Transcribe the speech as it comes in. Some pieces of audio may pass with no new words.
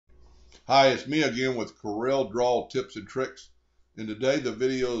Hi, it's me again with Corel Draw Tips and Tricks. And today the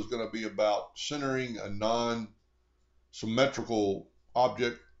video is going to be about centering a non-symmetrical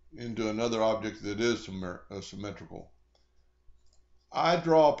object into another object that is symmetrical. I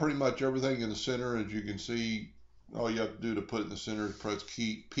draw pretty much everything in the center. As you can see, all you have to do to put it in the center is press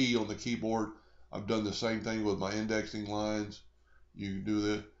P on the keyboard. I've done the same thing with my indexing lines. You can do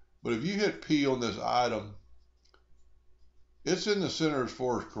this. But if you hit P on this item, it's in the center as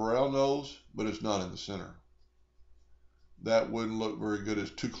far as Corel knows, but it's not in the center. That wouldn't look very good. It's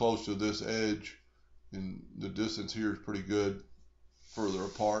too close to this edge, and the distance here is pretty good further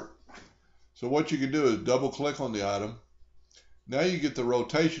apart. So what you can do is double click on the item. Now you get the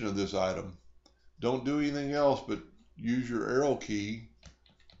rotation of this item. Don't do anything else but use your arrow key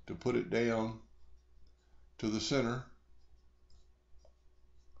to put it down to the center.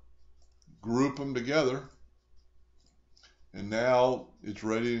 Group them together, and now it's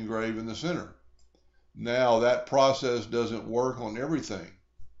ready to engrave in the center. Now that process doesn't work on everything,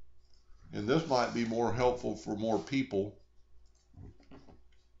 and this might be more helpful for more people.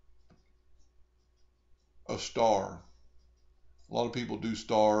 A star. A lot of people do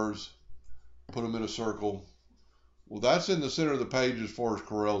stars, put them in a circle. Well, that's in the center of the page as far as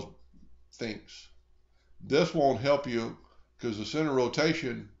Corel thinks. This won't help you because the center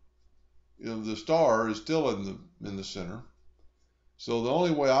rotation of the star is still in the center. So the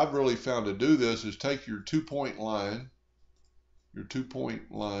only way I've really found to do this is take your 2-point line,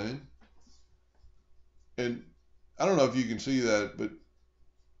 and I don't know if you can see that, but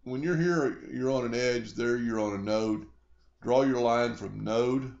when you're here, you're on an edge, there you're on a node. Draw your line from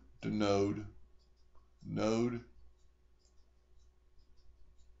node to node, node,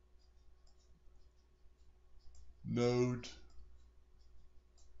 node,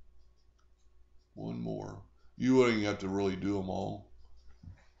 one more. You wouldn't have to really do them all.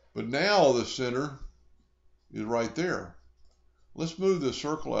 But now the center is right there. Let's move this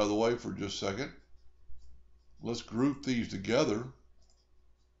circle out of the way for just a second. Let's group these together.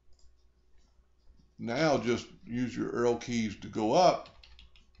 Now just use your arrow keys to go up.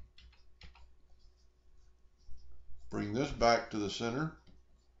 Bring this back to the center.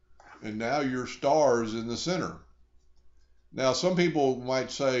 And now your star is in the center. Now some people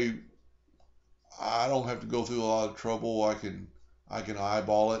might say, I don't have to go through a lot of trouble. I can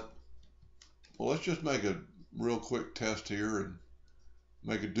eyeball it. Well, let's just make a real quick test here and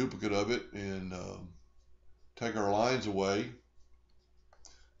make a duplicate of it and take our lines away.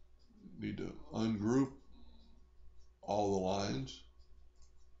 Need to ungroup all the lines.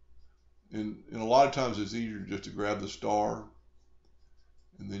 And a lot of times it's easier just to grab the star,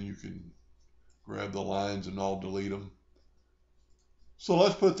 and then you can grab the lines and all delete them. So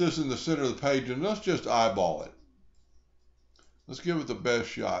let's put this in the center of the page and let's just eyeball it. Let's give it the best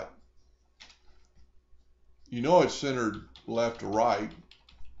shot. You know it's centered left to right.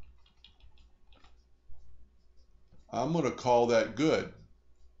 I'm going to call that good.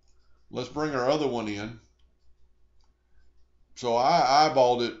 Let's bring our other one in. So I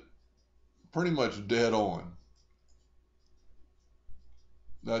eyeballed it pretty much dead on.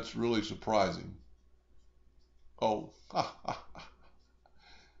 That's really surprising. Oh,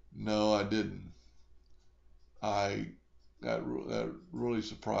 no, I didn't. That really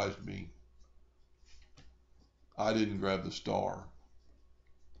surprised me. I didn't grab the star.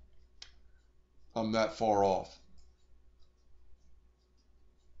 I'm that far off.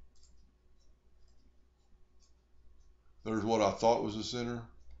 There's what I thought was the center.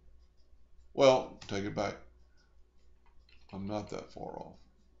 Well, take it back. I'm not that far off.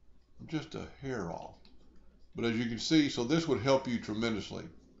 I'm just a hair off. But as you can see, so this would help you tremendously.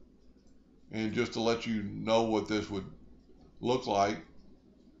 And just to let you know what this would look like,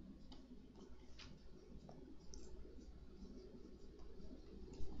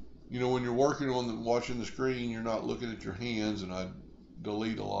 you know, when you're working on watching the screen, you're not looking at your hands, and I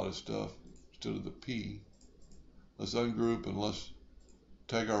delete a lot of stuff instead of the P. Let's ungroup and let's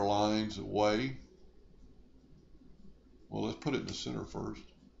take our lines away. Well, let's put it in the center first.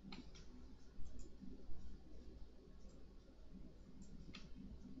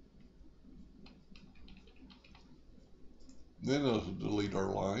 Then let's delete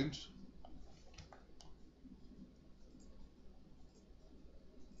our lines.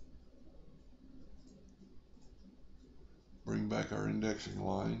 Bring back our indexing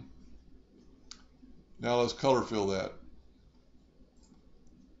line. Now let's color fill that.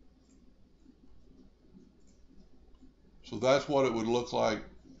 So that's what it would look like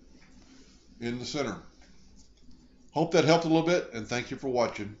in the center. Hope that helped a little bit, and thank you for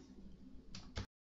watching.